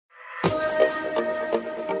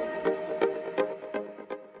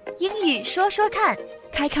英语说说看，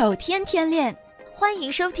开口天天练，欢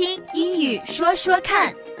迎收听英语说说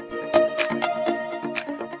看。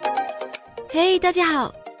Hey， 大家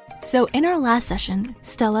好。So in our last session,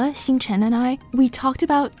 Stella, Xingchen and I, we talked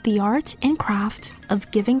about the art and craft of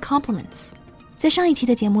giving compliments. 在上一期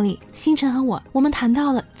的节目里，星辰和我们谈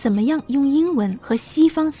到了怎么样用英文和西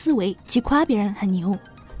方思维去夸别人很牛。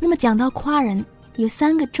那么讲到夸人，有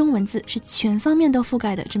3个中文字是全方面都覆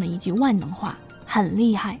盖的这么一句万能话，很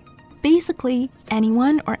厉害。Basically,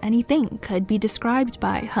 anyone or anything could be described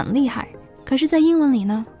by 很厉害。可是在英文里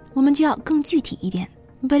呢，我们就要更具体一点。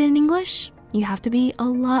But in English, you have to be a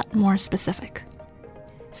lot more specific.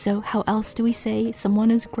 So how else do we say someone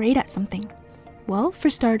is great at something? Well, for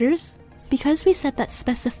starters, because we said that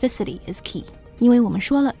specificity is key. 因为我们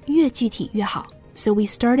说了越具体越好， so we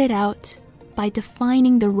started out by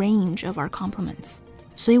defining the range of our compliments.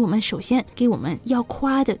 所以我们首先给我们要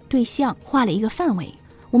夸的对象画了一个范围。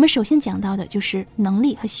我们首先讲到的就是能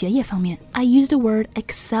力和学业方面。I used the word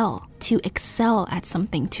excel, to excel at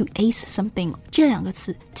something, to ace something. 这2个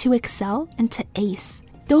词 to excel and to ace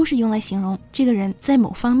都是用来形容这个人在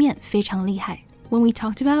某方面非常厉害。When we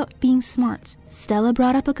talked about being smart, Stella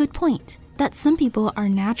brought up a good point, that some people are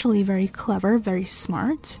naturally very clever, very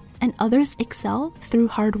smart, and others excel through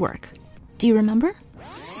hard work. Do you remember?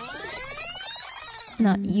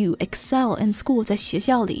 那 you excel in school 在学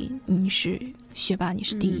校里你是学霸，你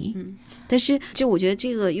是第一。但是我觉得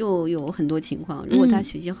这个又有很多情况，如果他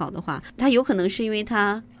学习好的话，他有可能是因为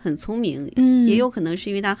他很聪明，也有可能是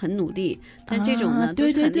因为他很努力，但这种呢都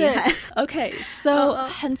是很厉害。Okay, so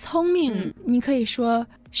很聪明，你可以说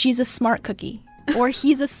she's a smart cookie or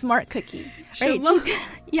he's a smart cookie. 什么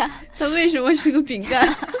？Yeah. 他为什么是个饼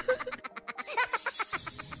干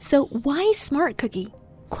？So why smart cookie?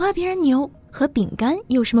 夸别人牛和饼干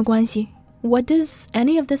有什么关系？What does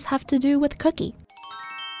any of this have to do with cookie?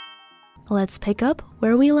 Let's pick up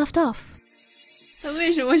where we left off. 它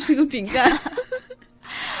为什么是个饼干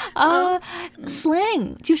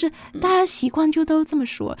？Slang 就是大家习惯就都这么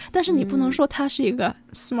说，但是你不能说它是一个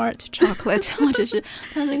smart chocolate 或者是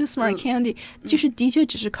它是一个 smart candy，就是的确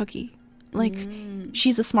只是 cookie. Like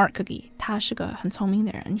she's a smart cookie， 他是个很聪明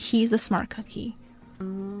的人 ，he's a smart cookie。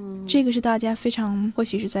这个是大家非常或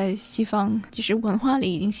许是在西方就是文化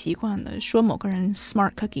里已经习惯的，说某个人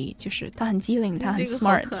smart cookie 就是他很机灵，他很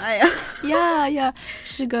smart， 这个好可爱呀，yeah，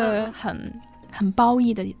 是个很褒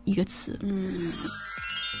义的一个词。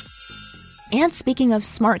And speaking of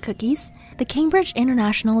smart cookies, the Cambridge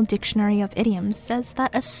International Dictionary of Idioms says that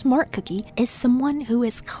a smart cookie is someone who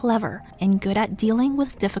is clever and good at dealing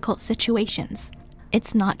with difficult situations.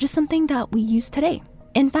 It's not just something that we use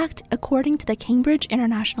today.In fact, according to the Cambridge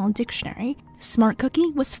International Dictionary, smart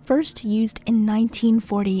cookie was first used in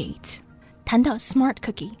 1948. 谈到 smart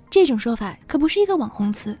cookie 这种说法可不是一个网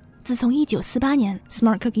红词，自从1948年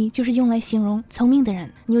smart cookie 就是用来形容聪明的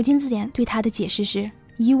人。牛津字典对它的解释是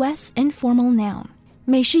US informal noun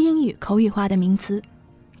美式英语口语化的名词，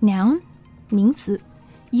 noun 名词，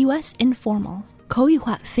 US informal 口语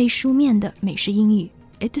化非书面的美式英语。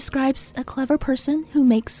It describes a clever person who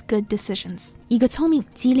makes good decisions. 一个聪明、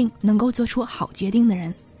机灵、能够做出好决定的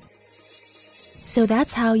人。So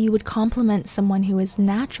that's how you would compliment someone who is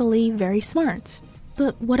naturally very smart.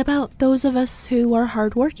 But what about those of us who are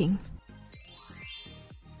hardworking?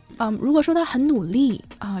 如果说他很努力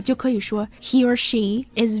就可以说 he or she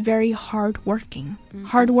is very hardworking.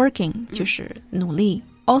 Hardworking 就是努力。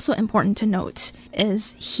Also important to note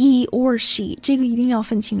is he or she 这个一定要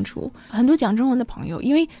分清楚。很多讲中文的朋友，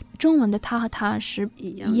因为中文的他和他是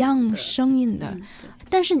一样声音的，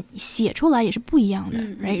但是写出来也是不一样的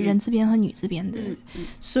，right？ 人字边和女字边的，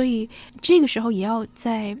所以这个时候也要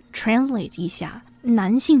再 translate 一下。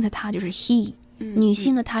男性的他就是 he，女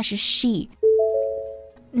性的他是 she，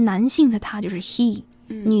男性的他就是 he，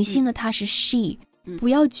女性的他是 she。不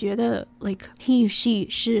要觉得 like he she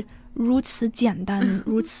是如此简单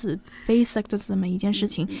如此 basic 的这么一件事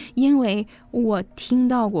情，因为我听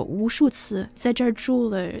到过无数次在这儿住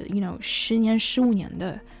了 10年15年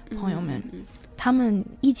的朋友们，他们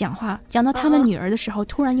一讲话讲到他们女儿的时候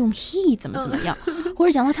突然用 he 怎么样或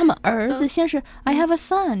者讲到他们儿子先是 I have a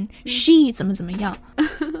son she 怎么样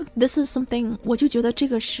This is something 我就觉得这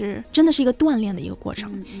个是真的是一个锻炼的一个过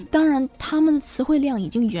程。当然他们的词汇量已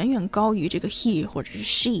经远远高于这个 he 或者是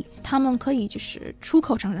she， 他们可以就是出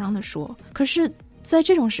口成章的说，可是在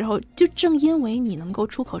这种时候就正因为你能够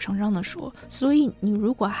出口成章的说，所以你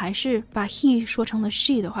如果还是把 he 说成了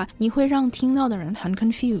she 的话，你会让听到的人很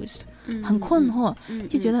confused。很困惑，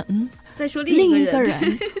就觉得再说另一个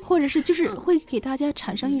人或者是就是会给大家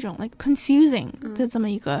产生一种 like confusing 的这么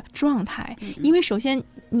一个状态，因为首先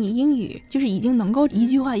你英语就是已经能够一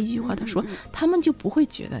句话一句话的说，他们就不会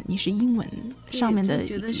觉得你是英文上面的，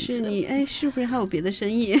觉得是你是不是还有别的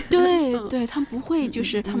深意？对对，他们不会就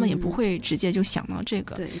是他们也不会直接就想到这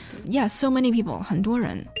个。对 Yeah, so many people 很多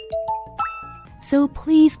人。So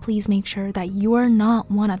please make sure that you are not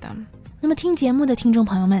one of them. 那么听节目的听众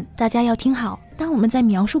朋友们，大家要听好，当我们在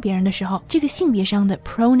描述别人的时候，这个性别上的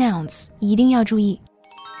pronouns 一定要注意。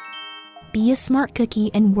Be a smart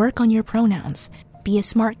cookie and work on your pronouns. Be a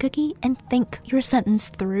smart cookie and think your sentence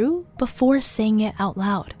through before saying it out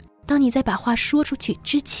loud. 当你在把话说出去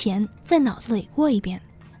之前，在脑子里过一遍。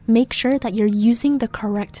Make sure that you're using the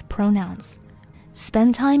correct pronouns.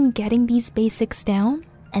 Spend time getting these basics down,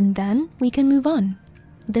 and then we can move on.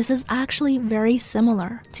 This is actually very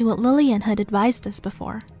similar to what Lillian had advised us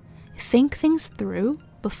before. Think things through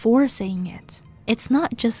before saying it. It's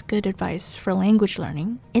not just good advice for language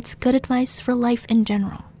learning, it's good advice for life in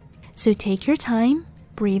general. So take your time,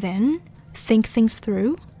 breathe in, think things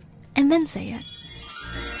through, and then say it.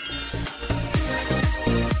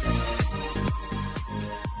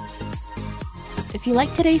 If you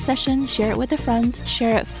like today's session, share it with a friend,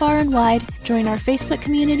 share it far and wide, join our Facebook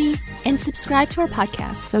community, and subscribe to our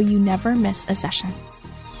podcast so you never miss a session.